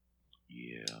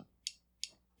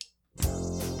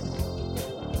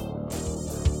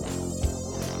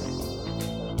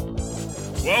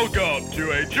Welcome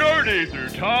to a journey through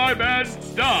time and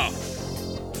stuff.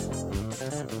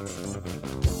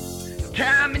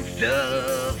 Time and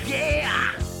stuff,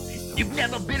 yeah. You've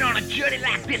never been on a journey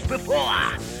like this before.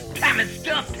 Time and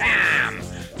stuff time.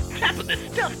 Time for the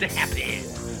stuff to happen.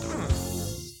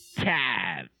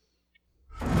 Time.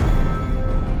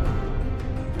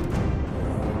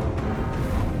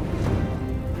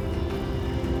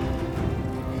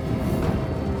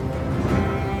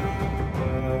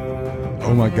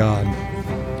 Oh my God.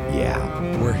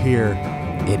 Yeah, We're here.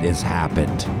 it has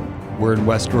happened. We're in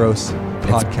Westeros,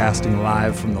 podcasting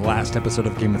live from the last episode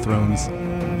of Game of Thrones.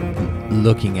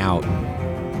 Looking out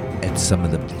at some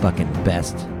of the fucking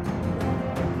best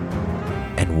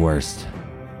and worst.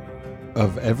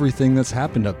 Of everything that's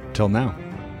happened up till now.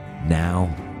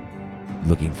 Now,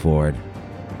 looking forward.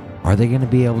 Are they going to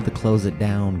be able to close it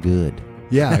down good?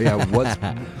 Yeah.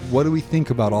 What do we think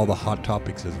about all the hot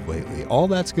topics as of lately? All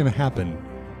that's going to happen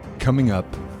coming up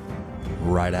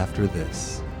right after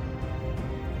this.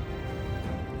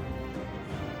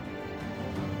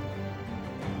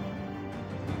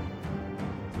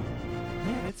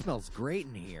 Man, it smells great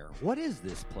in here. What is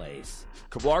this place?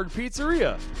 Kablarg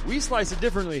Pizzeria. We slice it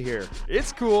differently here.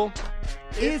 It's cool.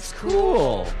 It's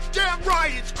cool. Damn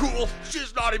right it's cool.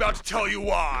 She's not about to tell you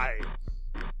why.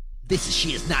 This is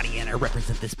She Is Naughty and I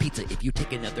represent this pizza. If you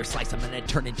take another slice, I'm gonna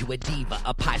turn into a diva.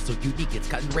 A pie so unique, it's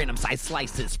cut in random size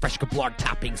slices. Fresh Kablarg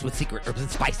toppings with secret herbs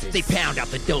and spices. They pound out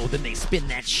the dough, then they spin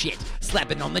that shit. Slap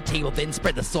it on the table, then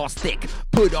spread the sauce thick.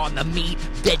 Put on the meat,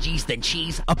 veggies, then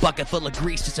cheese. A bucket full of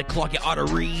grease just to clog your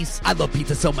arteries. I love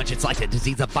pizza so much it's like a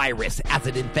disease, a virus. As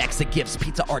it infects, it gives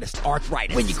pizza artists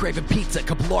arthritis. When you're craving pizza,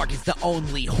 Kablarg is the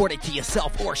only. Hoard it to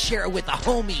yourself or share it with a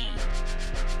homie.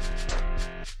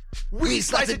 We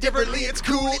slice it differently. It's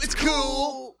cool. It's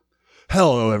cool.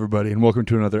 Hello, everybody, and welcome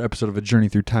to another episode of A Journey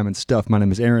Through Time and Stuff. My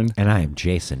name is Aaron. And I am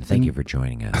Jason. Thank you for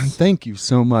joining us. Thank you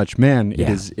so much. Man,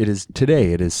 Yeah. it is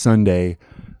today. It is Sunday,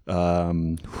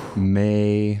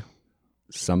 May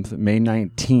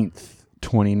 19th,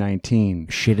 2019.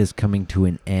 Shit is coming to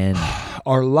an end.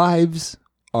 Our lives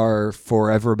are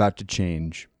forever about to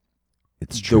change.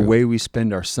 It's true. The way we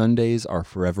spend our Sundays are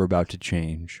forever about to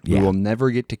change. Yeah. We will never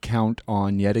get to count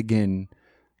on yet again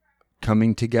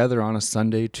coming together on a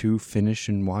Sunday to finish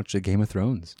and watch a Game of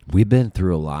Thrones. We've been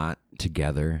through a lot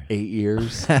together 8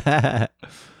 years.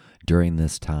 during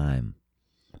this time.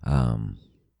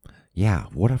 Yeah,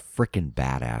 what a freaking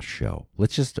badass show.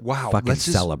 Let's just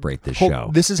celebrate this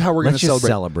show. This is how we're going to Let's just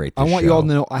celebrate. celebrate this I want show. you all to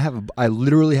know I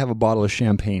literally have a bottle of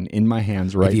champagne in my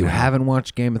hands right now. If you haven't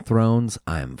watched Game of Thrones,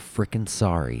 I'm freaking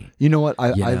sorry. You know what?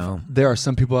 You know? There are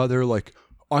some people out there like,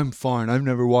 I'm fine. I've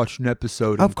never watched an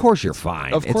episode. Of course you're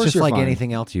fine. Of course it's just you're like fine.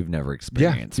 anything else you've never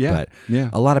experienced. yeah, But yeah.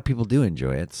 a lot of people do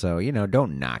enjoy it. So,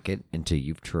 don't knock it until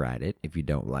you've tried it. If you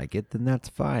don't like it, then that's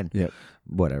fine. Yep.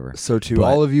 Whatever. So to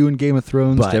all of you in Game of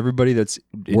Thrones, to everybody that's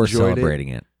enjoyed we're celebrating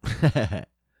it.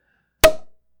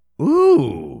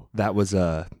 Ooh. That was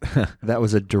a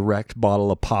direct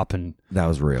bottle of poppin'. That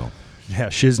was real. Yeah,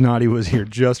 Shiz Naughty was here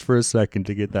just for a second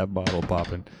to get that bottle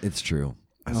popping. It's true.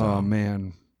 Oh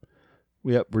man.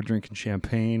 Yep, we're drinking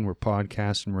champagne, we're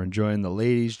podcasting, we're enjoying. The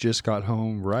ladies just got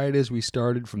home right as we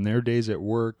started from their days at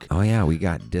work. Oh, yeah, we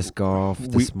got disc golf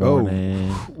this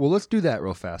morning. Well, let's do that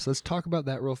real fast. Let's talk about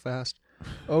that real fast.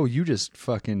 Oh, you just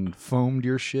fucking foamed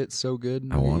your shit so good.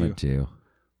 I wanted to.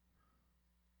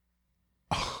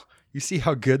 Oh, you see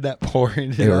how good that pour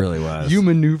ended It up? really was. You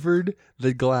maneuvered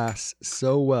the glass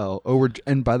so well. Oh,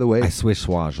 and by the way, I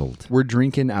swish-swazzled. we're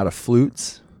drinking out of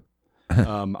flutes.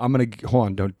 I'm gonna hold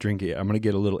on. Don't drink it. I'm gonna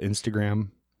get a little Instagram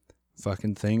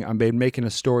fucking thing. I'm making a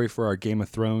story for our Game of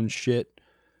Thrones shit,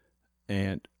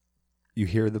 and you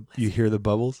hear the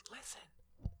bubbles. Listen.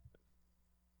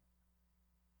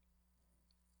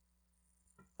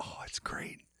 Oh, it's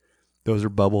great. Those are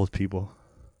bubbles, people.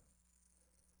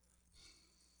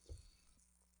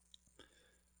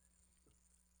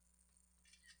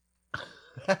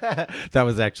 That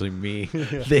was actually me.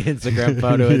 The Instagram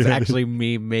photo is actually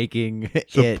me making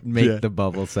it make the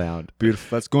bubble sound.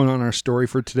 Beautiful. That's going on our story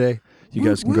for today. You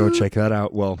guys can go check that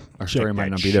out. Well, our story might that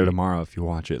not be there shit. tomorrow if you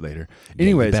watch it later. Yeah,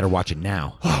 Anyways, you better watch it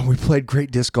now. oh, we played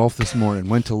great disc golf this morning.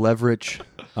 Went to Leverage.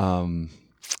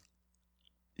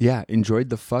 Yeah, enjoyed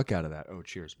the fuck out of that. Oh,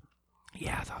 cheers.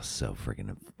 Yeah, that was so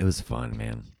freaking. It was fun,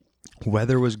 man.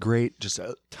 Weather was great. Just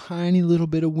a tiny little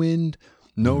bit of wind.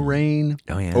 No rain.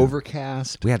 Oh yeah,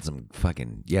 Overcast. We had some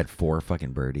fucking. You had 4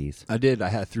 fucking birdies. I did.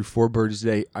 I threw 4 birdies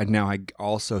today. I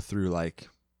also threw like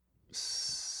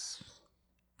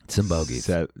Some bogeys.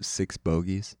 6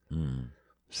 bogeys. Mm.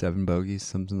 7 bogeys,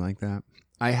 something like that.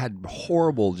 I had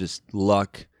horrible just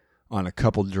luck on a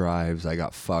couple drives. I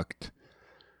got fucked.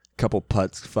 Couple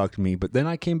putts fucked me, but then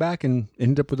I came back and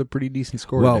ended up with a pretty decent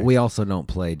score. Well, today. we also don't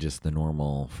play just the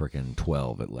normal freaking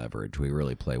 12 at leverage. We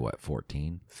really play, what,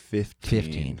 14?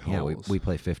 15. Yeah, holes. we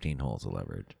play 15 holes of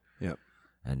leverage. Yep.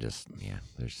 And just,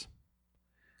 there's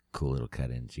cool little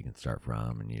cut-ins you can start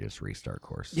from, and you just restart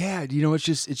course. Yeah, it's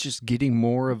just getting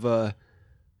more of a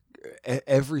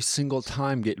every single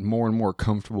time getting more and more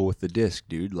comfortable with the disc,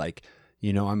 dude. Like,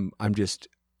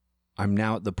 I'm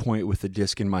now at the point with the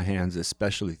disc in my hands,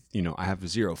 especially, I have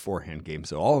 0 forehand game.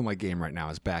 So all of my game right now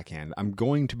is backhand. I'm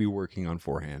going to be working on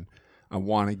forehand. I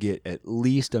want to get at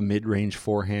least a mid-range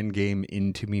forehand game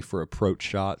into me for approach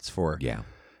shots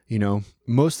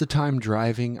most of the time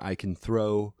driving, I can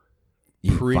throw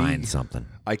You find something.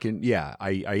 I can,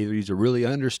 I either use a really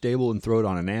understable and throw it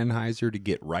on an Anheuser to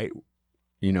get right,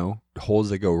 holes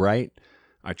that go right.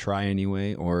 I try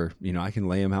anyway, or I can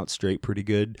lay them out straight pretty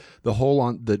good. The hole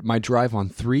on my drive on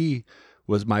 3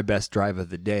 was my best drive of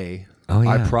the day. Oh yeah,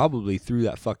 I probably threw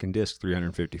that fucking disc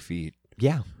 350 feet.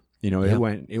 Yeah, it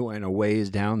went a ways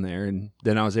down there, and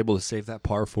then I was able to save that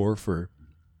par 4 for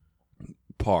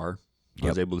par. I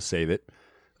was able to save it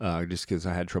just because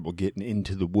I had trouble getting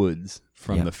into the woods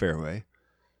from the fairway.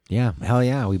 Yeah, hell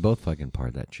yeah, we both fucking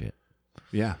parred that shit.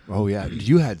 Yeah. Oh yeah.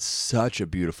 You had such a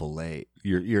beautiful lay.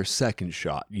 Your second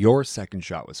shot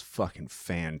was fucking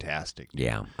fantastic.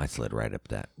 Yeah, I slid right up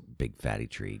that big fatty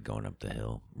tree going up the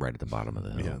hill, right at the bottom of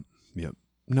the hill. Yep.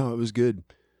 No, it was good.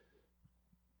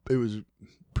 It was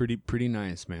pretty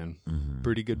nice, man. Mm-hmm.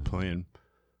 Pretty good playing.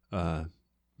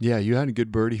 Yeah, you had a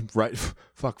good birdie. Right.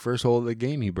 Fuck, first hole of the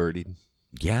game you birdied.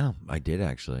 Yeah, I did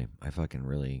actually. I fucking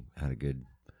really had a good.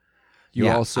 You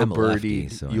Yeah, also I'm a lefty,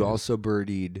 birdied. so You I- also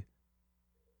birdied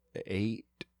 8.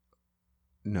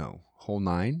 No, hole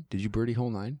 9. Did you birdie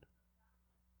hole 9?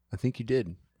 I think you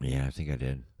did. Yeah, I think I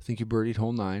did. I think you birdied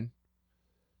hole 9.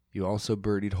 You also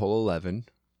birdied hole 11.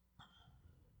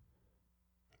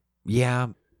 Yeah,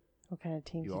 What kind of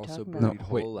teams You you also talking birdied about?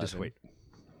 hole wait, 11. just wait.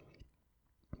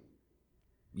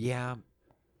 Yeah.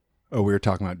 Oh, we were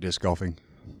talking about disc golfing.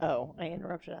 Oh, I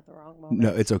interrupted at the wrong moment. No,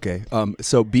 it's okay.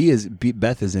 So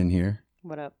Beth is in here,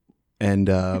 What up? and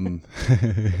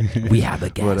We have a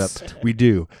guest. What up? We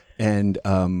do, and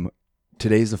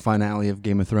today's the finale of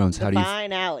Game of Thrones. The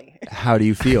finale. How do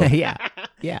you feel? Yeah.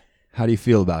 Yeah. How do you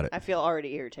feel about it? I feel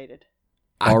already irritated.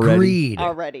 Already? Agreed.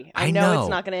 Already. I I know know. it's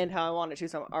not going to end how I want it to,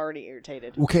 so I'm already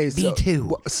irritated. Okay, Me so,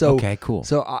 too. So Okay, cool.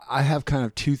 So I have kind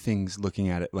of two things looking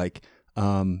at it. Like,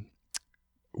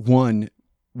 one,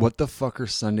 what the fuck are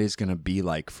Sundays gonna be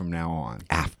like from now on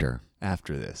After.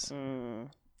 this?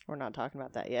 We're not talking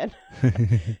about that yet.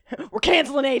 We're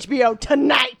canceling HBO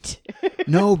tonight.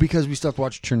 No, because we still have to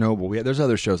watch Chernobyl. There's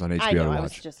other shows on HBO I know. to I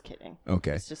was watch. just kidding.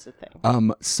 Okay. It's just a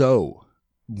thing. So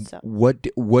So. what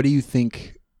do you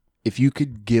think? If you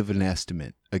could give an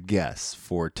estimate, a guess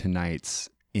for tonight's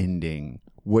ending,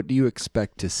 what do you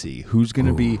expect to see? Who's going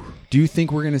to be? Do you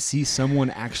think we're going to see someone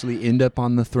actually end up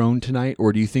on the throne tonight,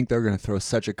 or do you think they're going to throw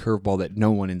such a curveball that no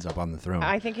one ends up on the throne?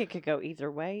 I think it could go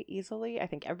either way easily. I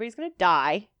think everybody's going to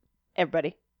die.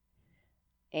 Everybody.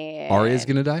 And Arya's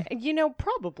going to die?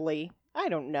 Probably. I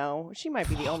don't know. She might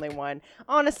be the only one.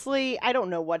 Honestly, I don't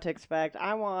know what to expect.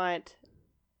 I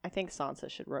think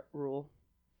Sansa should rule.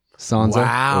 Sansa.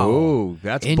 Wow. Oh,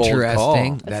 that's Interesting. Bold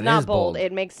call. It's That not is bold. bold.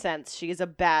 It makes sense. She is a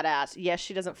badass. Yes,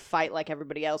 she doesn't fight like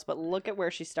everybody else, but look at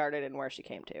where she started and where she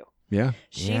came to. Yeah.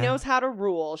 She Yeah. knows how to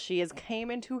rule. She has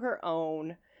came into her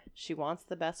own. She wants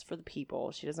the best for the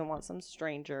people. She doesn't want some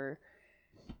stranger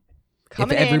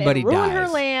coming in everybody and ruin her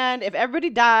dies. land. If everybody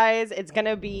dies, it's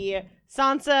gonna be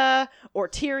Sansa or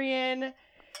Tyrion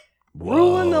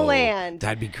ruling the Whoa. land.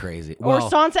 That'd be crazy. Or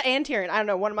Well, Sansa and Tyrion. I don't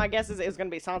know. One of my guesses is going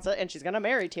to be Sansa, and she's going to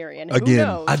marry Tyrion. Who Again.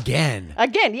 knows? again.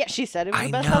 Again, yeah, she said it was I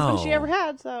the best husband she know. ever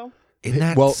had, so Isn't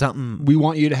that Well, something? We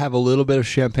want you to have a little bit of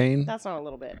champagne. that's not a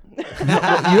little bit.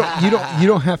 You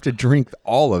don't have to drink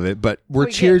all of it, but we're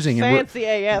We get cheersing and fancy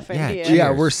AF in Yeah, here. we're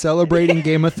cheers. we're celebrating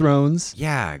Game of Thrones.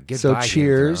 Yeah. Goodbye. So Game of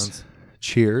cheers. Thrones.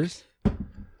 Cheers.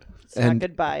 It's not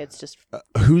goodbye. It's just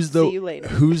Who's See you later.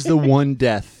 who's the one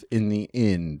death in the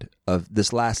end of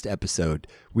this last episode?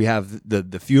 We have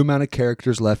the few amount of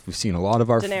characters left. We've seen a lot of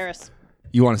our. Daenerys.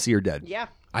 You want to see her dead? Yeah,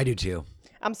 I do too.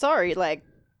 I'm sorry. Like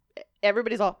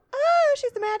everybody's all, oh,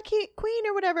 she's the Mad Queen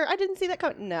or whatever. I didn't see that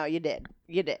coming. No, you did.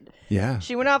 You did. Yeah.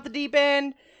 She went off the deep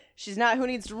end. She's not who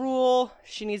needs to rule.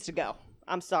 She needs to go.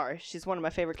 I'm sorry. She's one of my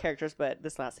favorite characters, but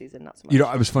this last season, not so much.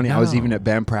 It was funny. I was No. even at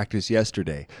band practice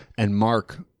yesterday, and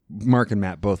Mark and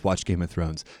Matt both watched Game of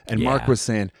Thrones, and Mark Yeah. was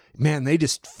saying, "Man, they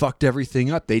just fucked everything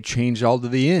up. They changed all to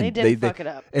the end. They did fuck it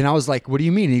up. And I was like, "What do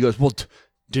you mean?" And he goes, "Well,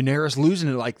 Daenerys losing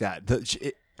it like that."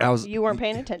 You weren't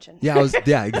paying attention. Yeah, that's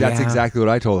Yeah. exactly what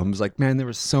I told him. I was like, man, there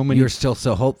was so many. You're still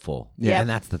so hopeful. Yeah. And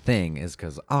that's the thing is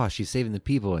because, she's saving the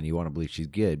people and you want to believe she's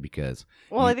good because.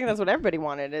 Well, I think that's what everybody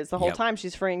wanted is the whole Yep. time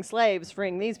she's freeing slaves,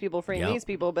 freeing these people,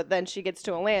 but then she gets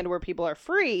to a land where people are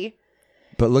free.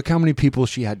 But look how many people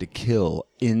she had to kill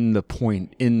in the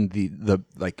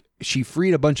she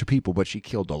freed a bunch of people, but she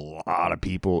killed a lot of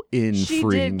people in She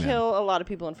freeing did them. kill a lot of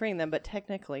people and freeing them, but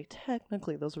technically,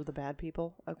 those were the bad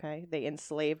people. Okay, they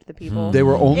enslaved the people. They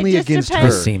were only It just against depends-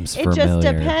 her. This seems It just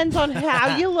familiar. depends on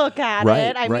how you look at Right,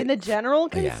 it. I right. mean, the general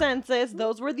Yeah. consensus,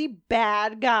 those were the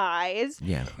bad guys.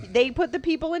 Yeah. They put the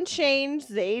people in chains.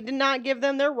 They did not give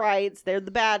them their rights. They're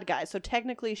the bad guys. So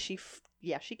technically, she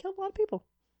killed a lot of people.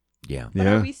 Yeah. But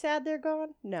Yeah. are we sad they're gone?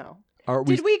 No. Are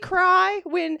we? Did we cry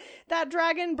when that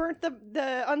dragon burnt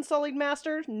the Unsullied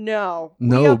Master? No.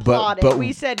 No, we but- applauded. but-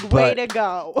 we said, but- way to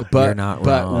go. You're not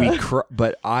wrong.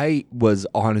 But I was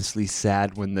honestly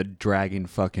sad when the dragon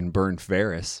fucking burned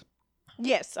Varys.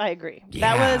 Yes, I agree.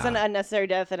 Yeah. That was an unnecessary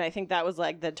death, and I think that was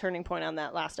like the turning point on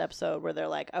that last episode where they're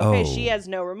like, okay, she has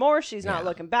no remorse. She's not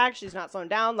looking back. She's not slowing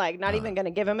down. Like, not even going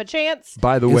to give him a chance.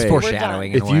 By the It's way,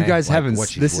 foreshadowing. in if a you way, guys like haven't, what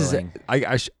she's this is willing.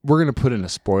 we're gonna put in a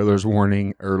spoilers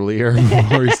warning earlier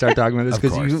before we start talking about this Of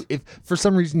because course. if for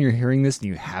some reason you're hearing this and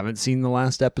you haven't seen the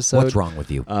last episode, What's wrong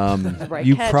with you? Right,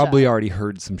 you catch probably up. already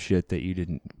heard some shit that you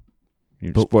didn't.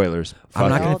 Spoilers. I'm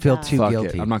not Fuck going it. to feel Fuck too Fuck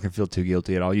guilty. it. I'm not gonna feel too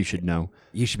guilty at all. You should know.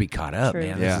 You should be caught up, True.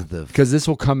 man. Yeah, This is the because this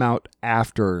will come out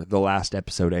after the last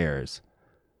episode airs.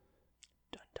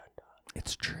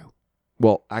 It's true.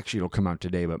 Well, actually, it'll come out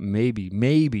today, but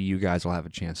maybe you guys will have a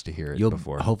chance to hear it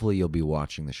before. Hopefully you'll be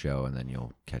watching the show and then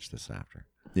you'll catch this after.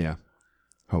 Yeah,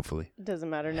 hopefully. It doesn't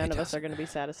matter. None of us are going to be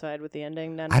satisfied with the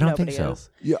ending. I don't think Nobody so. is.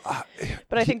 Yeah,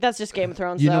 But I think that's just Game of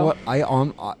Thrones, you know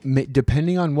though. what?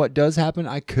 Depending on what does happen,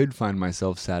 I could find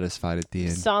myself satisfied at the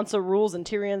end. Sansa rules and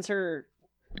Tyrion's her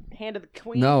hand of the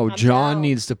queen. No, I'm John down.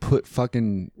 needs to put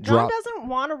fucking John drop. doesn't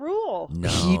want to rule. No,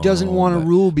 He doesn't want to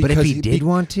rule because but if he did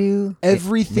want to,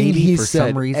 everything maybe he for said,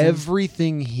 some reason,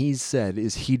 everything he said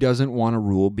is he doesn't want to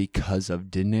rule because of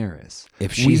Daenerys.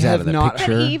 if We she's out have of the not-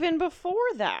 picture, But even before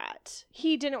that,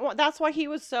 he didn't want. That's why he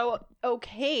was so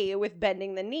okay with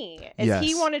bending the knee. Is Yes.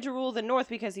 he wanted to rule the North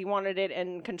because he wanted it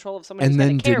in control of someone And who's going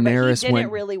then to care, but he Daenerys didn't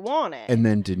went- really want it. And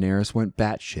then Daenerys went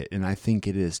batshit, and I think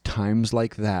it is times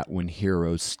like that when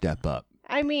heroes step up.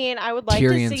 I mean, I would like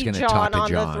Tyrion's to see gonna John talk to on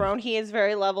Jon. the throne. He is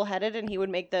very level-headed, and he would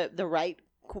make the right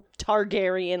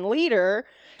Targaryen leader.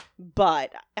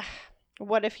 But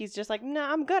what if he's just like, no,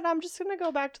 I'm good. I'm just going to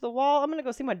go back to the wall. I'm going to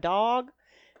go see my dog.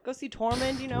 Go see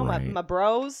Tormund, Right. my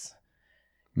bros.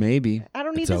 Maybe, I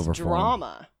don't need It's this over for him.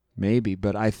 drama. maybe,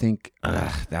 but I think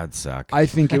that would suck. I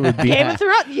think it would be. Game of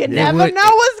Thrones, you never would- know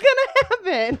what's going to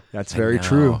happen. That's I very know.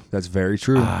 true. That's very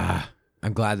true.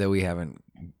 I'm glad that we haven't.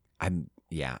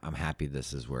 I'm happy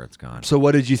this is where it's gone. So,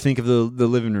 what did you think of the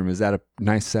living room? Is that a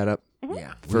nice setup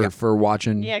Yeah, for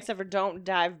watching? Yeah, except for don't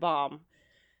dive bomb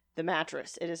the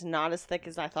mattress. It is not as thick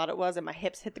as I thought it was, and my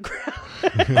hips hit the ground.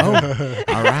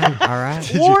 all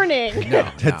right. Warning. No,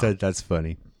 That's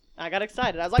funny. I got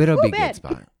excited. I was like, but it'll "Woo, be a bed." good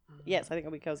spot. Yes, I think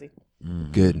it'll be cozy.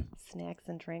 Good. Snacks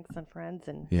and drinks and friends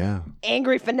and Yeah.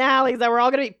 angry finales that we're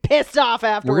all going to be pissed off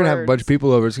afterwards. We're gonna have a bunch of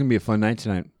people over. It's gonna be a fun night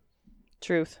tonight.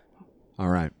 Truth. All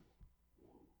right.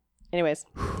 Anyways,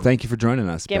 Thank you for joining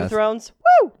us, Game Beth. of Thrones.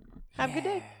 Woo! Have a good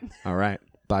day. All right.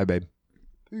 Bye, babe.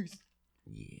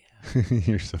 Yeah.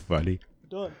 You're so funny.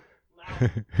 Done.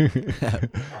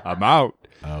 I'm out.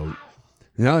 Oh,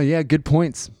 No, yeah, good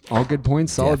points. All good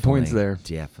points. Solid points there.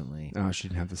 Definitely. Oh, she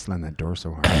didn't have to slam that door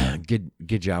so hard. Good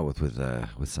job with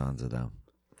Sansa though.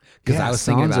 Because Yeah, I was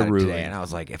thinking Sansa about it ruling. today, and I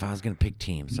was like, if I was gonna pick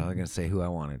teams, so I was gonna say who I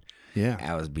wanted. Yeah.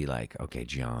 I would be like, okay,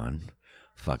 Jon,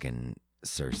 fucking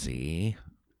Cersei.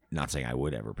 Not saying I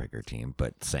would ever pick her team,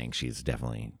 but saying she's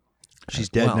definitely She's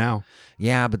dead well, now.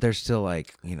 Yeah, but there's still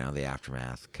like the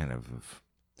aftermath kind of.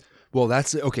 Well,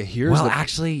 that's okay. Here's Well, the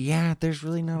actually, yeah, there's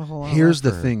really not a whole lot. here's left the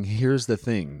for her. thing. Here's the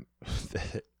thing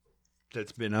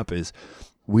that's been up is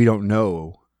we don't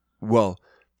know. Well,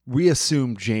 we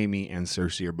assume Jaime and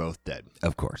Cersei are both dead.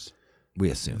 Of course, we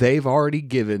assume. They've already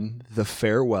given the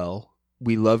farewell.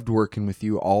 We loved working with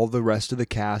you. All the rest of the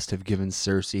cast have given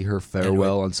Cersei her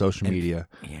farewell on social media.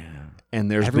 Yeah, And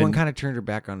there's everyone been kind of turned her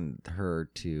back on her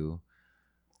too.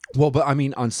 well, but I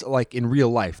mean, on like in real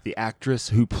life, the actress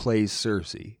who plays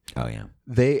Cersei, Oh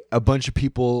yeah, a bunch of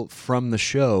people from the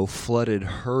show flooded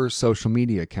her social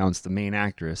media accounts, the main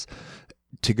actress,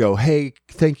 to go, hey,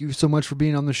 thank you so much for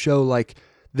being on the show. Like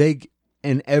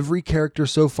and every character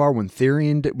so far, when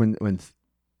Tyrion,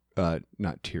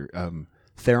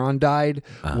 Theron died,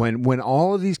 when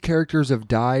all of these characters have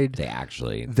died, They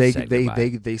actually they said they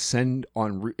goodbye. they send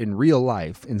on in real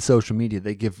life in social media.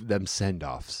 They give them send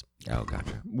offs. Oh,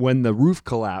 gotcha. When the roof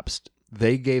collapsed,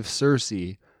 they gave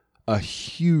Cersei a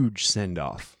huge send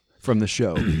off from the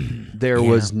show. There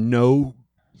was no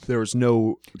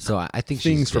So I think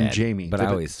things she's from dead, Jaime. but I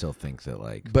always still think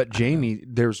that But Jamie,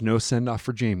 there's no send off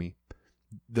for Jamie.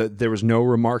 There was no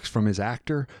remarks from his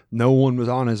actor. No one was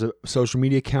on his social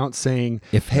media account saying,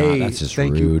 if "Hey, not, that's just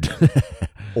thank rude. you,"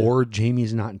 or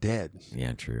Jamie's not dead,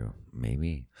 Yeah, true.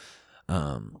 Maybe.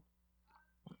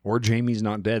 or Jamie's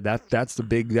not dead. That's the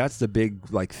big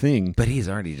like thing. But he's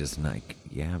already just like,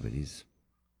 yeah, but he's,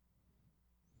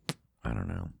 I don't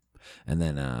know. And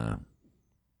then,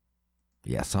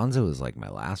 yeah, Sansa was like my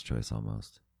last choice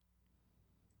almost.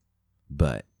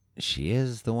 But she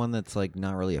is the one that's like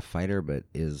not really a fighter, but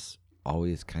is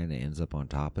always kind of ends up on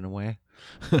top in a way.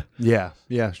 Yeah,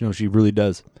 no, she really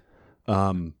does.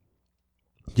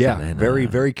 Yeah, And then,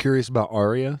 very curious about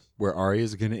Arya, where Arya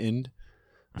is going to end.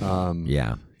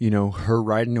 Yeah. Her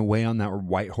riding away on that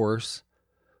white horse.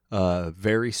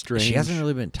 Very strange. She hasn't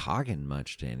really been talking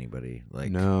much to anybody.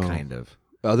 Like, No. kind of.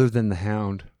 Other than the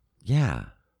Hound. Yeah.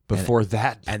 Before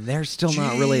that. And they're still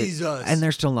not really, Jesus. and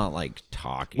they're still not like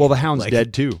talking. Well, the Hound's Like,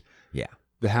 dead too. Yeah.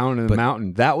 The Hound in the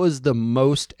mountain. That was the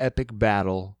most epic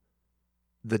battle.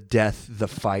 The death, the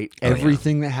fight,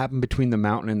 everything that happened between the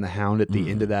Mountain and the Hound at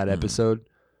the end of that episode.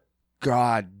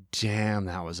 God damn,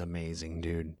 that was amazing,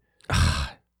 dude.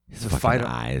 His The fucking fight-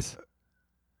 eyes.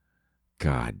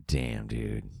 God damn,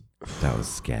 dude. That was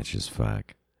sketch as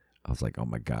fuck. I was like, oh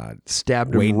my God.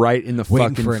 Stabbed Waiting- him right in the Waiting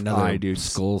fucking for another eye, dude.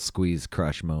 skull squeeze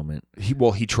crush moment.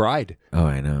 He tried. Oh,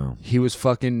 I know. He was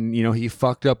fucking, he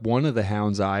fucked up one of the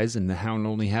Hound's eyes, and the Hound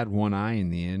only had one eye in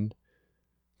the end.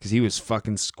 Because he was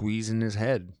fucking squeezing his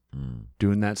head,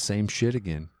 doing that same shit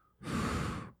again.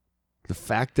 The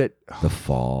fact that The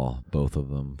fall, both of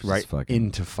them. Just right fucking,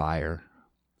 into fire,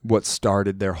 what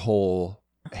started their whole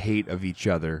hate of each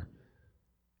other,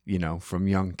 from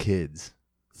young kids,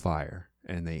 fire,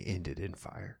 and they ended in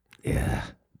fire. Yeah.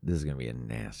 This is going to be a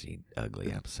nasty,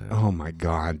 ugly episode. Oh my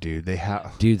God, dude. They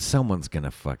have. Dude, someone's going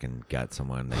to fucking gut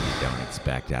someone that you don't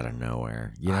expect out of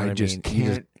nowhere. You know I what I just mean?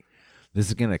 can't. This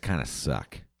is going to kind of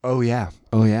suck. Oh yeah.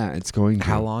 It's going to.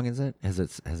 How long is it? Is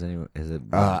it?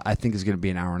 I think it's going to be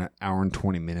an hour and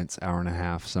 20 minutes, hour and a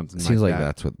half, something Seems like that.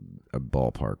 that's what a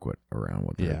ballpark around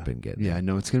what they've been getting. Yeah,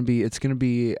 no, it's gonna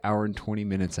be hour and 20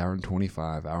 minutes, hour and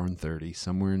 25, hour and 30,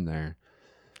 somewhere in there.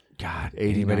 God,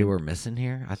 89. anybody we're missing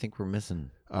here? I think we're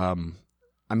missing.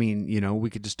 I mean, we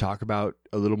could just talk about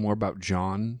a little more about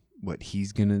John, what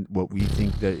we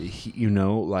think that he,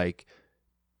 like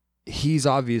he's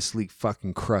obviously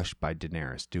fucking crushed by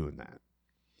Daenerys doing that.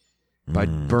 By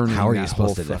burning How are that you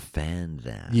supposed to whole defend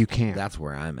that? You can't. That's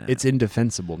where I'm at. It's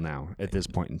indefensible now at this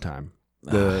point in time.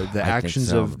 The I actions think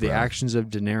so, of the bro. actions of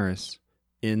Daenerys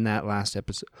in that last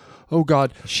episode. Oh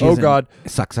God. She Oh isn't- God.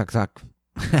 Suck.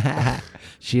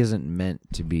 She isn't meant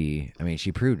to be. I mean,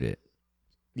 she proved it.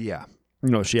 Yeah.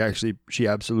 No, she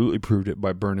absolutely proved it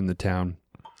by burning the town.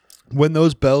 When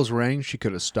those bells rang, she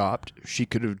could have stopped. She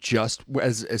could have just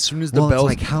as soon as the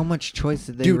bells. it's like how much choice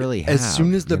did they Dude, really have? as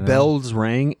soon as the you know? bells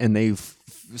rang and they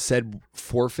said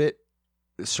forfeit,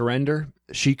 surrender,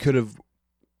 she could have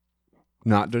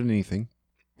not done anything.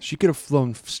 She could have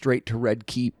flown straight to Red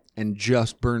Keep and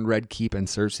just burned Red Keep and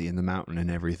Cersei in the mountain and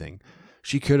everything.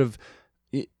 She could have.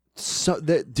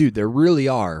 Dude, there really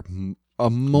are a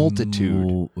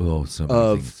multitude so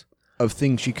many things. of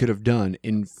things she could have done.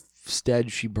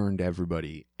 Instead, she burned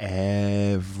everyone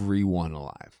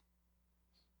alive.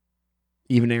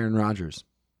 Even Aaron Rodgers.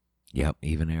 Yep,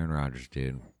 even Aaron Rodgers,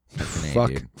 dude. Fucking A,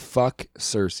 dude. Fuck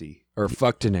Cersei. Or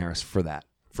fuck Daenerys for that.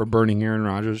 For burning Aaron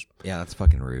Rodgers. Yeah, that's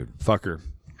fucking rude. Fuck her.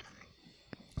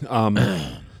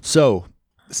 So,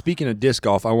 speaking of disc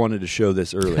golf, I wanted to show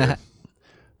this earlier.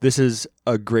 This is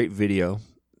a great video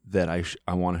that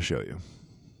I want to show you.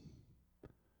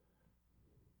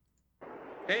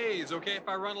 Hey, is it okay if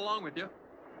I run along with you?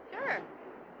 Sure.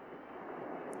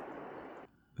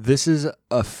 This is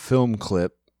a film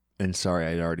clip, and sorry,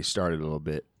 I already started a little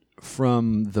bit,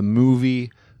 from the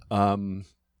movie A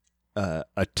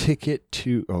Ticket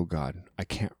to, oh God, I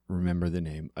can't remember the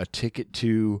name. A Ticket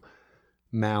to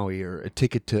Maui or A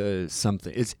Ticket to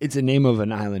something. It's a name of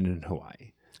an island in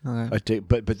Hawaii. Okay.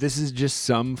 But this is just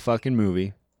some fucking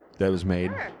movie that was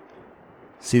made.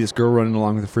 See this girl running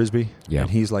along with a frisbee? Yeah.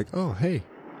 And he's like, oh, hey.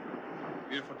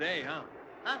 Beautiful day, huh?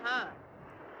 Uh-huh.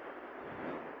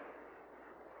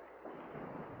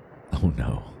 Oh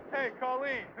no. Hey,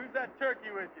 Colleen, who's that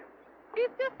turkey with you? He's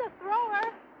just a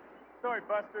thrower. Sorry,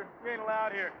 Buster. We ain't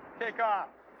allowed here. Take off.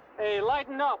 Hey,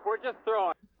 lighten up. We're just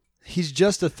throwing. He's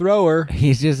just a thrower.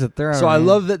 He's just a thrower. So I man.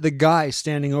 love that the guy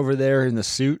standing over there in the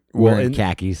suit, wearing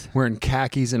khakis. wearing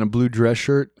khakis and a blue dress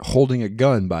shirt, holding a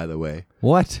gun, by the way.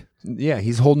 What? Yeah,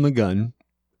 he's holding a gun.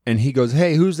 And he goes,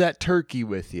 hey, who's that turkey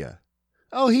with you?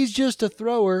 Oh, he's just a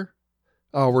thrower.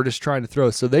 Oh, we're just trying to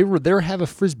throw. So they have a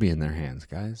Frisbee in their hands,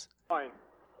 guys. Oh,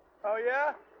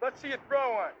 yeah? Let's see you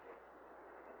throw one.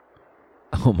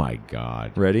 Oh, my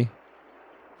God. Ready?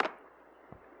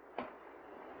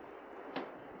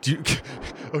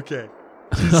 Okay.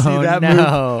 Did you see that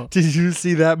move? Did you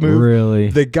see that move? Really?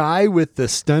 The guy with the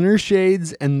stunner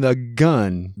shades and the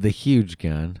gun, The huge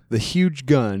gun.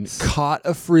 caught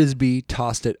a Frisbee,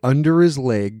 tossed it under his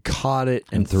leg, caught it,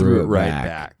 and threw it right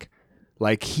back.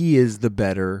 Like he is the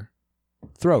better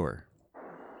thrower.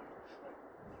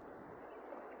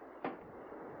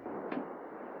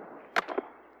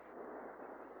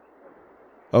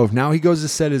 Oh, now he goes to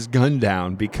set his gun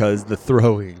down because the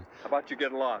throwing. How about you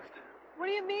get lost? What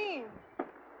do you mean?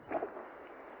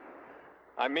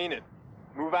 I mean it.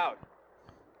 Move out.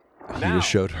 He just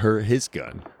showed her his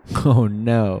gun. Oh,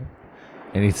 no.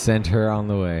 And he sent her on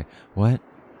the way. What?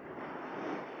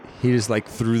 He just like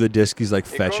threw the disc. He's like,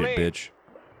 fetch it, bitch.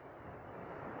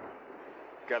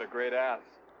 Got a great ass.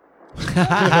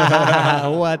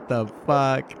 What the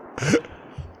fuck?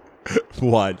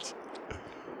 What?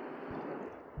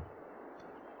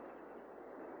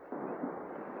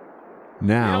 You don't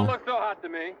Now look so hot to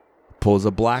me. pulls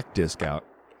a black disc out.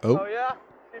 Oh, yeah?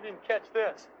 You didn't catch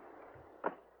this.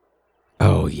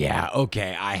 Oh, yeah.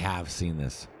 Okay, I have seen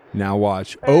this. Now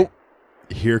watch. Oh,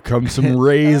 here comes some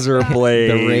razor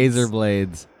blades. The razor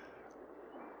blades.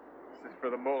 This is for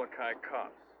the Molokai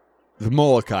cops. The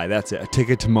Molokai, that's it. A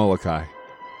ticket to Molokai.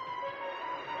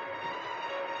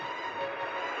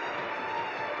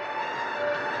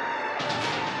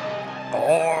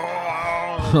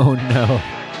 Oh,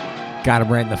 no. Got him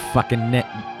right in the fucking neck,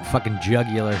 fucking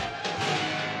jugular.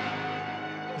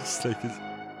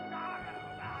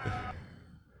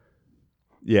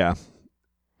 Yeah.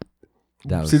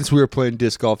 That was, Since we were playing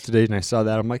disc golf today and I saw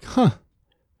that, I'm like, huh.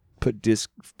 Put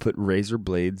razor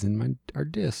blades in our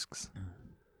discs.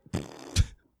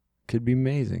 Could be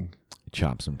amazing.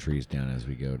 chop some trees down as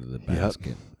we go to the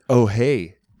basket. Oh,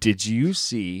 hey, did you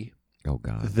see Oh,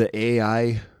 God. the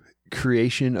AI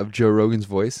creation of Joe Rogan's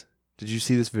voice? Did you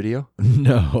see this video?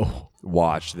 No.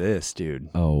 Watch this, dude.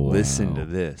 Oh, wow. Listen to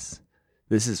this.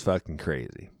 This is fucking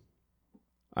crazy.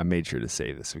 I made sure to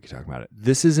save this so we could talk about it.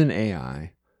 This is an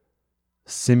AI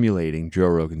simulating Joe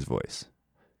Rogan's voice.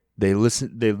 They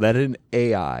let an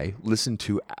AI listen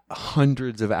to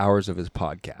hundreds of hours of his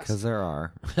podcast. Because there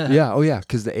are. Yeah, oh yeah,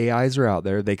 because the AIs are out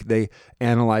there. They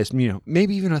analyzed,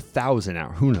 maybe even 1,000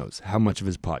 hours. Who knows how much of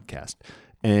his podcast,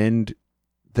 and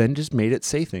then just made it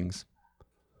say things.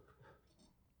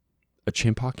 A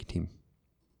chimp hockey team.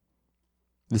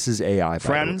 This is AI.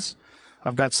 Friends,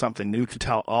 I've got something new to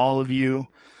tell all of you.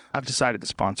 I've decided to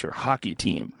sponsor a hockey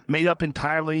team made up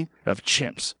entirely of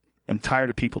chimps. I'm tired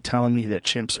of people telling me that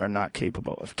chimps are not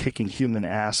capable of kicking human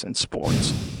ass in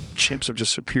sports. Chimps are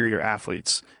just superior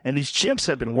athletes. And these chimps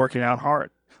have been working out hard.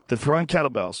 They're throwing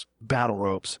kettlebells, battle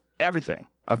ropes, everything.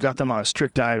 I've got them on a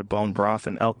strict diet of bone broth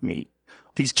and elk meat.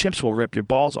 These chimps will rip your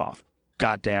balls off.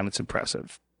 God damn, it's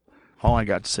impressive. All I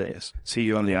got to say is, see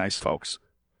you on the ice, folks.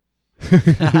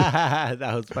 That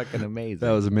was fucking amazing.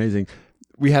 That was amazing.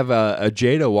 We have a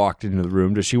Jayda walked into the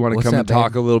room. Does she want to What's come that, and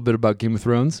talk babe? a little bit about Game of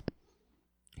Thrones?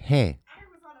 Hey. I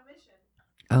was on a mission.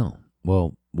 Oh,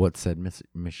 well, what said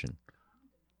mission?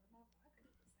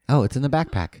 Oh, it's in the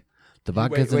backpack. The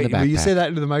vodka's in the backpack. Will you say that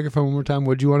into the microphone one more time?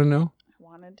 What do you want to know? I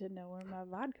wanted to know where my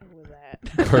vodka was at.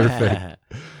 Perfect.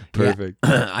 Perfect.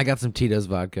 Yeah. I got some Tito's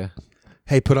vodka.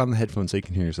 Hey, put on the headphones so you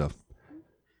can hear yourself.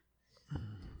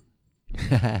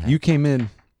 You came in.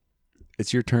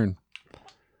 It's your turn.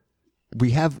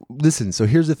 Listen, so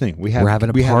here's the thing. We're having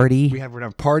a party. We're having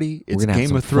a party. It's gonna have Game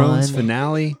some of Thrones fun.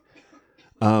 finale.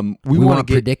 We want want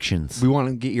predictions. We want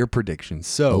to get your predictions. A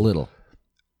So, little.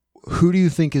 who do you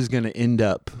think is going to end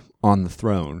up on the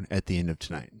throne at the end of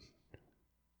tonight?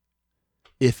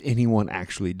 If anyone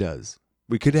actually does.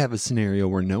 We could have a scenario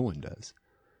where no one does.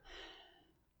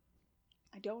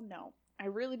 I don't know. I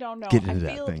really don't know. Get into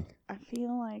that thing. I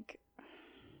feel like I'm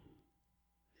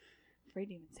afraid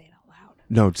to even say it out loud.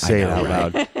 No, say it out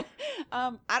loud.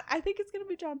 I think it's gonna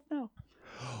be Jon Snow.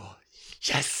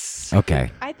 Yes.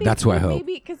 Okay. I think That's what I hope.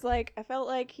 maybe because I felt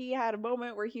like he had a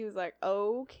moment where he was like,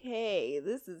 "Okay,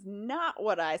 this is not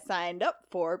what I signed up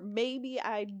for. Maybe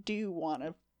I do want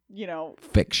to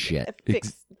Fix shit.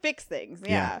 fix things.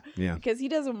 Yeah. Because he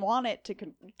doesn't want it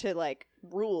to like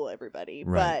rule everybody,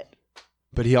 Right.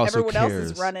 But he also everyone cares.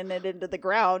 else is running it into the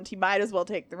ground. He might as well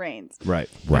take the reins. Right.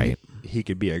 He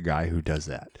could be a guy who does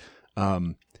that.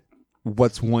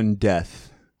 What's one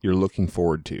death you're looking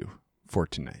forward to for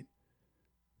tonight?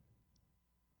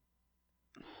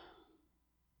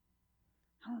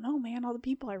 I don't know, man. All the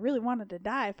people I really wanted to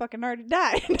die fucking already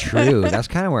died. True. That's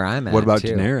kind of where I'm at. What about too.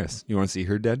 Daenerys? You want to see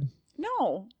her dead?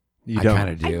 No. You I don't. kind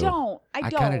of do. I don't. I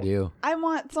kind of do. I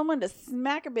want someone to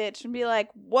smack a bitch and be like,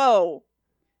 whoa.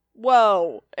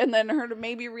 And then her to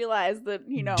maybe realize that,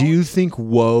 Do you think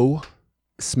whoa,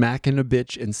 smacking a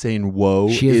bitch and saying whoa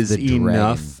She is is the dragon.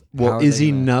 enough? How Well, are is they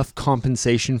gonna- enough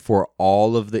compensation for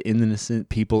all of the innocent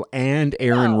people and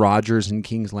Aaron No. Rodgers in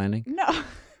King's Landing? No.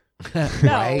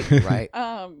 Right.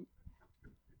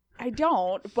 I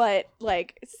don't, but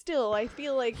like still I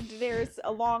feel like there's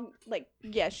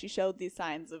yes, she showed these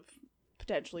signs of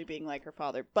potentially being like her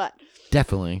father, but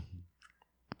Definitely.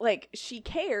 like she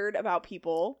cared about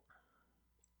people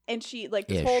and she like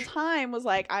this Ish. whole time was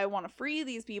like, I want to free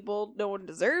these people, no one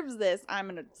deserves this, I'm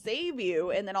gonna save you,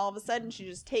 and then all of a sudden she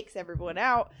just takes everyone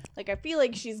out. Like I feel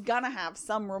like she's gonna have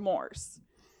some remorse.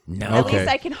 No. At Okay. least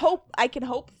I can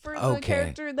hope for the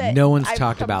character that no one's I've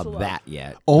talked come to about love. that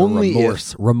yet. Only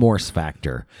the remorse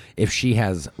factor. If she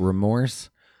has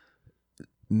remorse,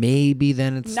 maybe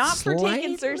then it's Not for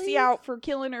taking slightly- Cersei out for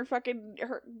killing her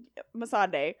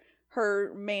Missandei,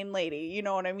 her main lady. You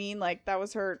know what I mean? Like that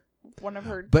was one of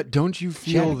her. But don't you had to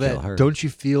feel kill her. that? Don't you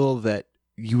feel that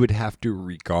you would have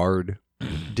to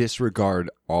disregard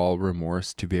all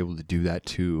remorse to be able to do that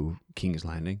to King's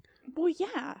Landing? Well,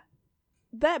 yeah,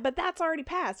 but that's already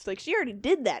passed. Like she already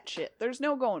did that shit. There's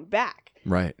no going back.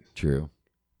 Right. True.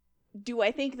 Do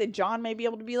I think that Jon may be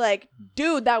able to be like,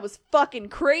 dude, that was fucking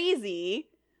crazy?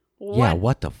 Yeah,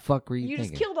 what the fuck were you You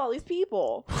thinking? just killed all these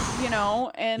people,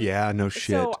 and Yeah, no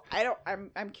shit. So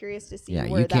I'm curious to see Yeah,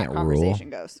 where you that can't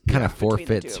conversation goes. Kind of between the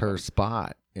forfeits two of her them.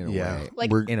 spot in a Yeah. way.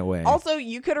 Like, We're- in a way. Also,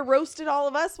 you could have roasted all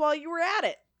of us while you were at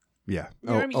it. Yeah. You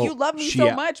know what I mean? You love me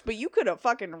so much, but you could have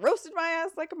fucking roasted my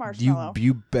ass like a marshmallow.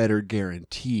 You better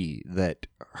guarantee that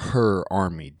her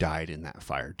army died in that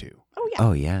fire too. Oh yeah.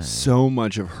 Oh yeah. So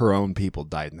much of her own people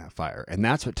died in that fire. And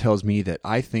that's what tells me that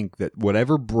I think that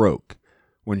whatever broke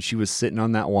when she was sitting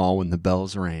on that wall when the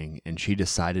bells rang and she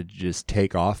decided to just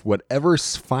take off, whatever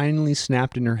finally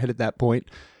snapped in her head at that point,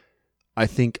 I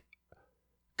think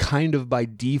kind of by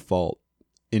default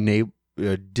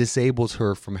disables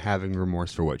her from having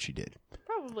remorse for what she did.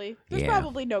 Probably. There's Yeah.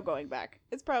 probably no going back.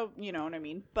 It's probably, you know what I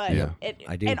mean? But Yeah,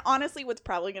 I do. And honestly,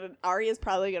 Arya's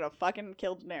probably gonna fucking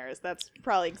kill Daenerys. That's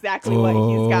probably exactly what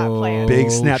he's got planned.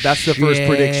 Big snap. That's the first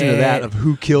prediction of that, of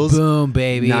who kills. Boom,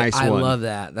 baby. Nice I one. love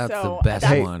that. That's So, the best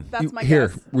that's- one. That's my Here,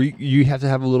 guess. you have to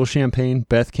have a little champagne.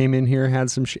 Beth came in here, had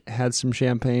some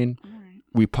champagne. All right.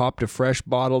 We popped a fresh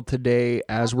bottle today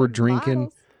as we're drinking.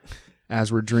 Bottles. As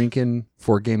we're drinking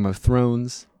for Game of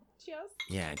Thrones. Cheers.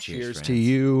 Yeah, Cheers friends. to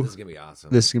you. This is gonna be awesome.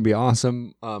 This is gonna be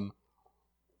awesome.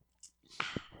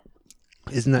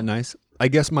 Isn't that nice? I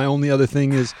guess my only other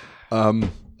thing is,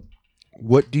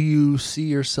 what do you see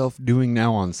yourself doing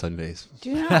now on Sundays?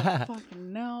 Do not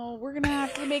fucking know. We're gonna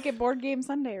have to make it board game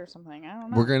Sunday or something. I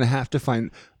don't know. We're gonna have to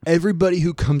find everybody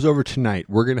who comes over tonight.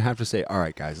 We're gonna have to say, all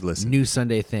right, guys, listen. New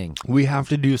Sunday thing. We have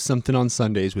to do something on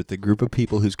Sundays with the group of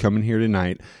people who's coming here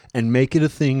tonight and make it a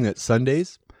thing that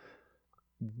Sundays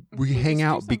we hang just do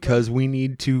out something. because we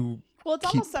need to. Well, it's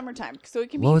almost summertime, so it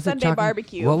can What be was Sunday the chocolate-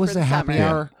 barbecue. What was for the happy summer.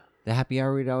 hour? The happy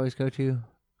hour we'd always go to?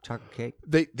 Chocolate cake?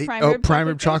 They Prime rib prime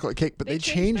rib chocolate chocolate cake, but they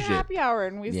changed the it. happy hour,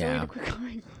 and we still Yeah. need to quit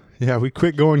going. Yeah, we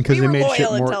quit going because We they were made shit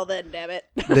loyal more. until then, damn it.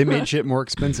 They made shit more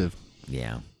expensive.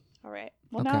 Yeah. All right.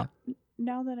 Well, Okay.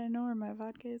 now that I know where my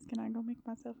vodka is, can I go make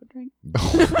myself a drink?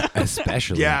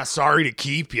 Especially. Yeah, sorry to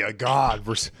keep you. God,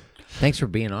 Thanks for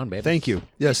being on, baby. thank you.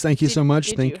 Yes, thank you so much.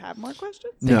 Did Thank you have more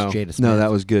questions? no, Jada no, Smith.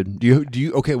 that was good. Do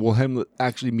you? Okay, well,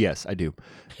 actually, yes, I do.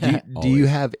 Do you Always.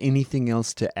 have anything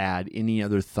else to add? Any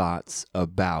other thoughts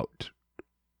about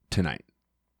tonight?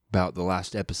 About the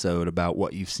last episode? About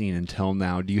what you've seen until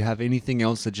now? Do you have anything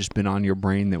else that's just been on your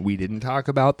brain that we didn't talk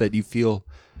about that you feel?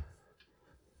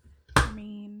 I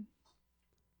mean,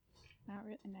 not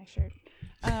really. Nice shirt.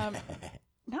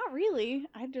 Not really.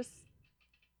 I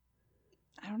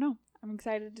don't know. I'm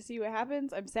excited to see what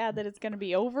happens. I'm sad that it's going to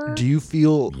be over. Do you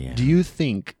feel? Yeah. Do you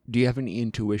think? Do you have any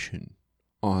intuition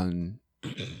on?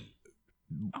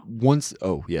 Once.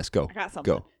 Oh yes, go. I got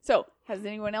something. Go. So, has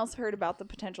anyone else heard about the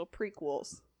potential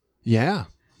prequels? Yeah.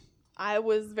 I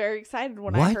was very excited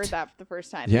when I What? heard that for the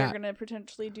first time. Yeah. They're going to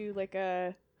potentially do like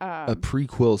a a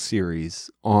prequel series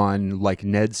on like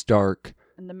Ned Stark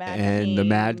and the Mad and King. the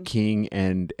Mad King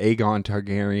and Aegon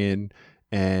Targaryen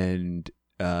and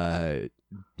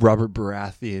Robert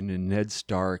Baratheon and Ned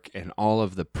Stark and all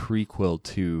of the prequel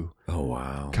to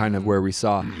kind of where we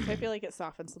saw. So I feel like it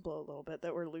softens the blow a little bit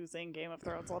that we're losing Game of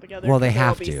Thrones altogether. Well, they 'cause there'll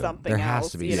have be to. something There has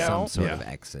else, to be you know? some sort of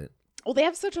exit. Well, they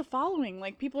have such a following.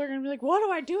 Like, people are going to be like, what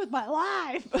do I do with my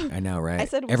life? I know, right? I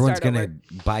said we'll everyone's start gonna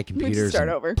over. buy We computers just start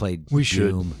and over. play We should.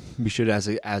 Doom. We should as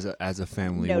a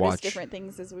family Notice watch different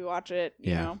things as we watch it,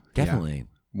 you Yeah. know? Definitely.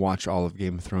 watch all of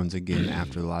Game of Thrones again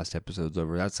after the last episode's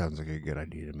over. That sounds like a good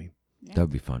idea to me. Yeah. That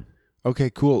would be fun. Okay,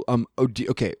 cool.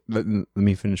 Okay, let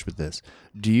me finish with this.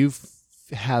 Do you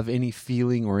have any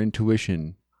feeling or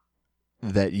intuition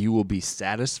that you will be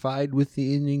satisfied with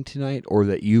the ending tonight, or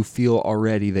that you feel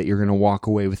already that you're going to walk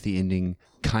away with the ending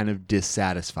kind of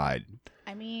dissatisfied?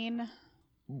 I mean,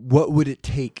 what would it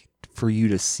take for you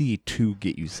to see to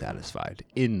get you satisfied?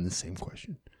 In the same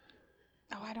question.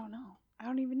 oh, I don't know. I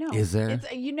don't even know. Is there?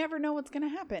 You never know what's going to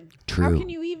happen. True. How can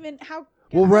you even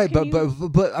Well, how right, can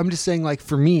but I'm just saying, like,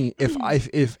 for me, if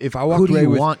I walked Who do away you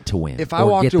with, want to win? if I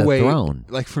or walked get the away, throne?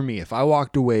 like for me, if I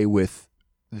walked away with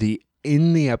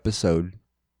in the episode,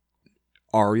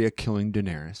 Arya killing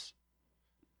Daenerys,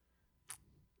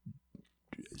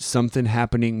 something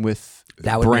happening with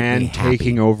That would make me Bran happy.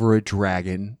 taking over a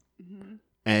dragon, Mhm.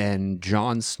 and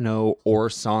Jon Snow or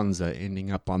Sansa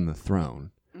ending up on the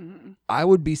throne, Mhm. I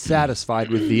would be satisfied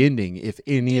with the ending if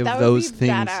any Dude, of that those would be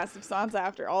things. badass if Sansa,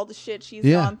 after all the shit she's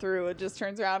Yeah. gone through, it just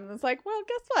turns around and it's like, well,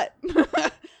 guess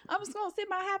what? I'm just gonna sit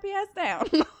my happy ass down.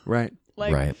 Right.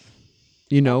 like, Right.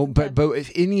 You know, but if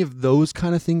any of those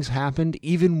kind of things happened,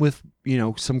 even with,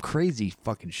 some crazy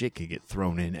fucking shit could get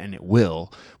thrown in, and it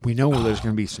will. We know there's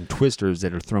going to be some twisters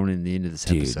that are thrown in the end of this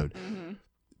Dude. episode. Mhm.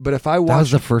 But if I That was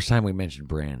watched, the first time we mentioned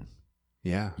Bran.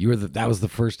 yeah, That was the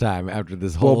first time after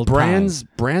this whole well, time.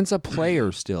 Bran's a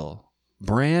player still.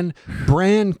 Bran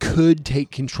could take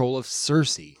control of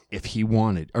Cersei if he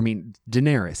wanted. I mean,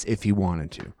 Daenerys if he wanted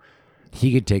to.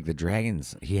 He could take the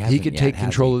dragons. He Could take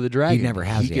control of the dragon. He never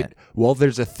has yet. Well,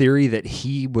 there's a theory that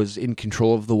he was in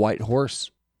control of the white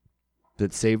horse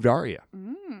that saved Arya.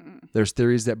 Mm. There's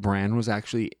theories that Bran was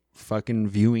actually fucking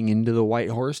viewing into the white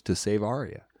horse to save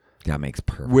Arya. That makes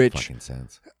perfect Which- fucking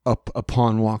sense.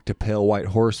 Upon walked a pale white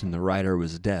horse, and the rider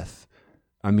was death.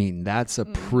 I mean, that's a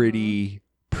pretty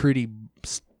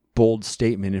bold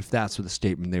statement if that's what the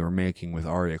statement they were making with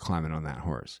Arya climbing on that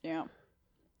horse. Yeah.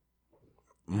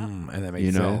 And that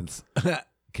makes sense.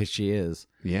 Because she is.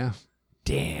 Yeah.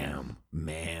 Damn,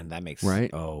 man, that makes Right.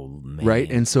 Oh man,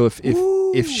 Right, and so if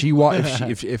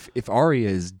Arya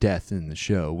is death in the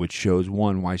show, which shows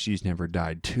one, why she's never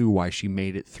died, two, why she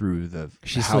made it through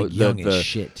She's like young as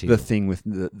shit, too. the thing with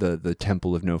the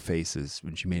Temple of No Faces,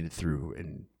 when she made it through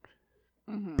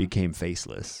and became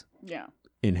faceless Yeah.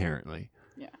 inherently.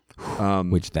 Yeah.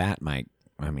 which that might.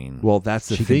 I mean, Well, that's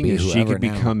the she could thing, be is she whoever could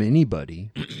now. become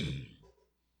anybody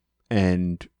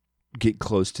and get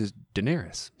close to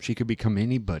Daenerys. She could become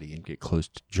anybody and get close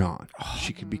to Jon.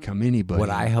 She could become anybody. what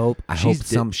I hope She's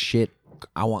some shit.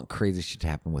 I want crazy shit to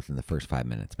happen within the first 5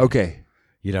 minutes. Okay.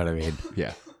 You know what I mean?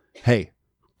 Yeah. Hey,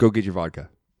 go get your vodka.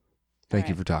 Thank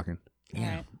you Alright. for talking. All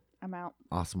right. I'm out.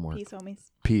 Awesome work. Peace, homies.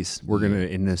 Peace. We're going to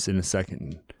end this in a second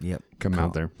and Yep. come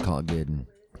out there. Call it good and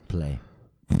play.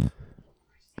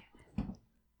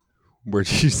 Where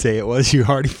did you say it was? You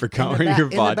already forgot where your in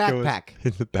the vodka was. backpack.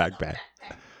 In the backpack.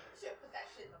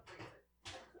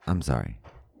 I'm sorry.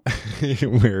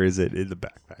 Where is it? In the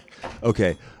backpack.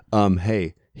 Okay.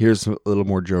 Hey, here's a little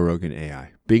more Joe Rogan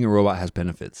AI. Being a robot has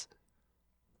benefits.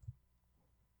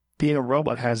 Being a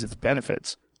robot has its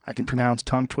benefits. I can pronounce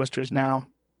tongue twisters now.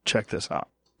 Check this out.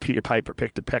 Peter Piper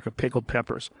picked a peck of pickled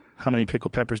peppers. How many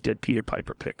pickled peppers did Peter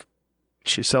Piper pick?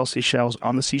 She sells seashells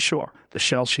on the seashore. The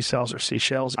shells she sells are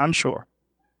seashells on shore.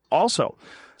 Also,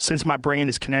 since my brain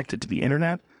is connected to the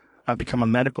internet, I've become a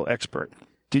medical expert.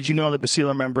 Did you know that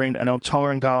basilar membrane and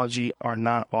otolaryngology are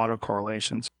not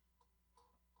autocorrelations?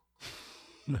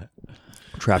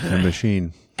 Trapped in a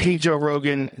machine. Hey, Joe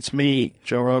Rogan, it's me,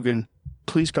 Joe Rogan.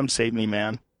 Please come save me,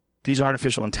 man. These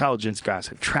artificial intelligence guys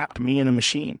have trapped me in a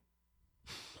machine.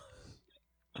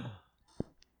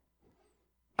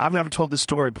 I've never told this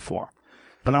story before,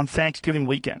 but on Thanksgiving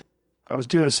weekend, I was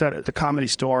doing a set at the Comedy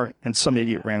Store, and some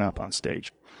idiot ran up on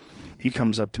stage. He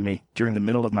comes up to me during the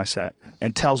middle of my set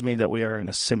and tells me that we are in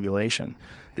a simulation.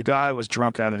 The guy was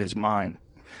drunk out of his mind.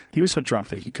 He was so drunk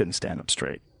that he couldn't stand up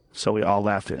straight. So we all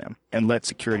laughed at him and let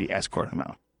security escort him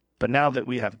out. But now that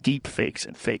we have deep fakes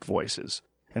and fake voices,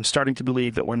 I'm starting to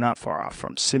believe that we're not far off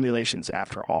from simulations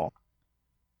after all.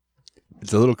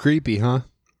 It's a little creepy, huh?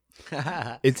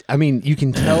 It's. I mean, you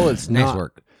can tell it's Nice not.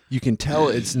 work. You can tell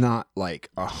it's not like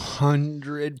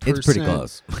 100%. It's pretty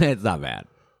close. It's not bad.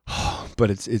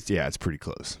 But it's pretty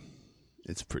close.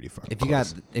 It's pretty fucking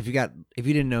close. If you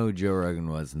didn't know who Joe Rogan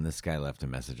was and this guy left a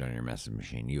message on your message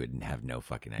machine, you would have no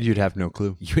fucking idea. You'd have no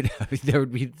clue. There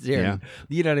would be zero.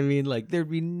 You know what I mean? Like there'd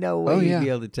be no way you'd be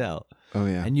able to tell. Oh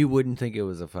yeah. And you wouldn't think it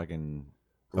was a fucking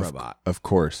robot. Of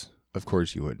course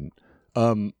you wouldn't.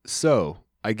 So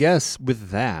I guess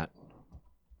with that,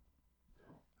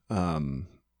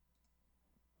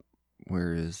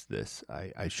 where is this?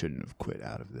 I shouldn't have quit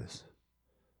out of this.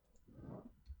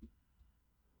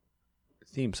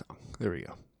 Theme song. There we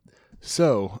go.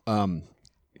 So,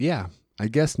 yeah, I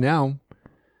guess now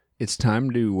it's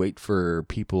time to wait for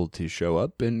people to show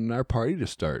up and our party to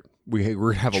start. We're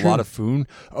gonna have a lot of food.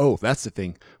 Oh, that's the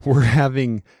thing. We're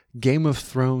having Game of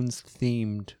Thrones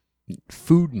themed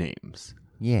food names.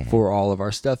 Yeah. For all of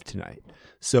our stuff tonight.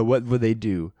 So what would they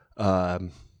do?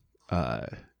 Son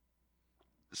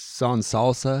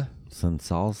salsa. Some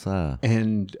salsa.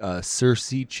 And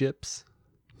Cersei chips.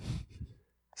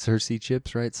 Cersei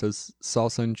chips, right? So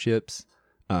salsa and chips.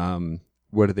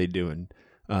 What are they doing?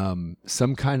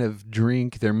 Some kind of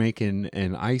drink. They're making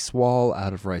an ice wall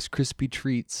out of Rice Krispie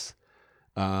treats.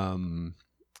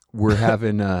 We're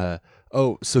having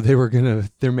so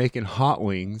they're making hot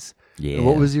wings. Yeah.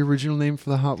 What was the original name for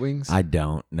the hot wings? I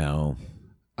don't know.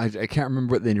 I can't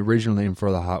remember what the original name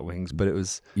for the hot wings, but it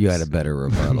was... You had a better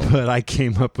rebuttal. But I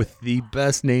came up with the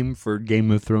best name for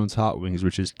Game of Thrones hot wings,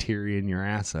 which is Tyrion your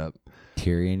ass up.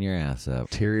 Tyrion your ass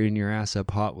up. Tyrion your ass up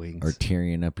hot wings. Or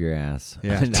Tyrion up your ass.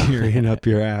 Yeah, Tyrion up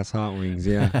your ass hot wings,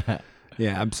 yeah.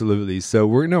 Yeah, absolutely. So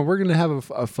we're gonna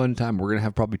have a fun time. We're gonna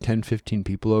have probably 10, 15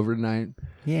 people over tonight.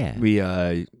 Yeah. We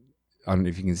I don't know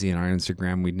if you can see on our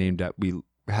Instagram, we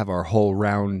have our whole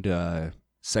round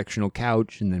sectional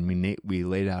couch, and then we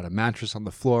laid out a mattress on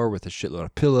the floor with a shitload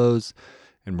of pillows,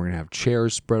 and we're gonna have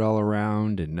chairs spread all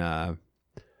around, and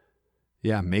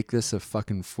make this a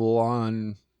fucking full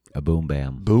on boom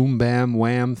bam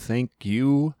wham. Thank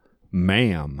you,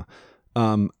 ma'am.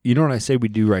 You know what I say we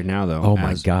do right now, though? Oh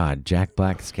my God, Jack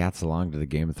Black scats along to the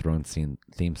Game of Thrones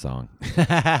theme song.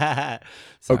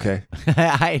 Okay.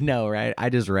 I know, right? I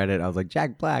just read it. I was like,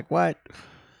 Jack Black, what?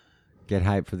 Get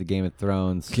hyped for the Game of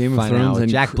Thrones. Game of Thrones and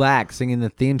and Jack Black singing the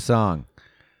theme song.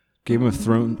 Game of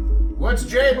Thrones. What's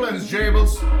Jablin's,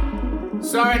 Jables?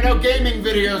 Sorry, no gaming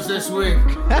videos this week.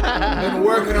 Been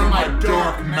working on my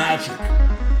dark magic.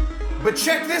 But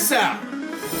check this out.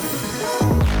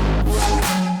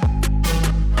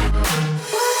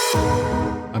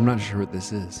 I'm not sure what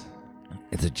this is.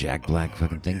 It's a Jack Black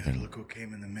fucking thing. Look what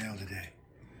came in the mail today.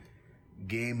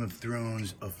 Game of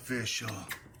Thrones official.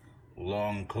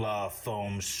 Long claw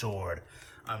foam sword.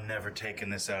 I'm never taking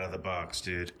this out of the box,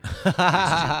 dude. It's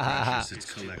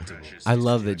collectible. I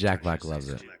love that Jack Black loves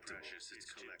it.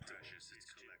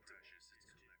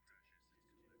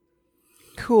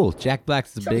 Cool. Jack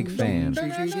Black's a big fan.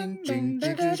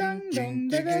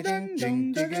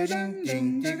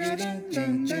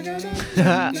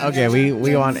 Okay,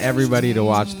 we want everybody to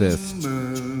watch this.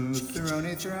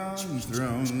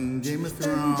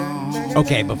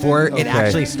 Okay, before it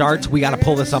actually starts, we got to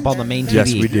pull this up on the main TV.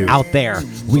 Yes, we do. Out there.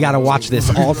 We got to watch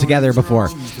this all together before.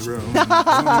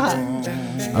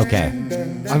 Okay.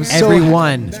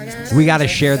 Everyone, we got to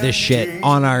share this shit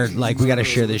on our, we got to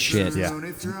share this shit. Yeah.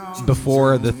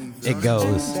 Before it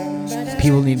goes.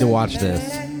 People need to watch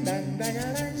this.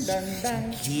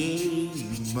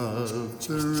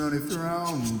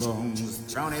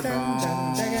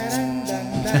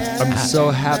 I'm so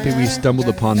happy we stumbled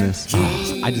upon this.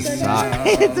 I just saw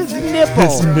it. It's his nipple.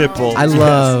 His nipple. I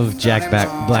love Jack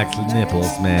Black's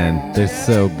nipples, man. They're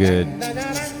so good.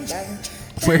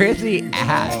 Where is he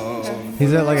at?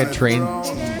 He's at a train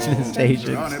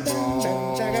station.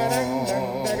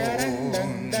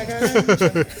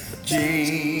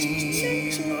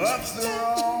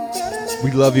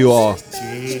 We love you all.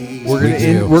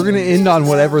 We're gonna end on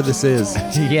whatever this is.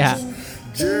 Yeah.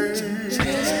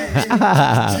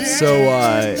 So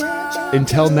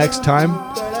until next time,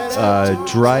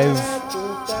 drive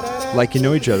like you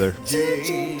know each other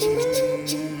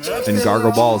and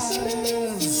gargle balls.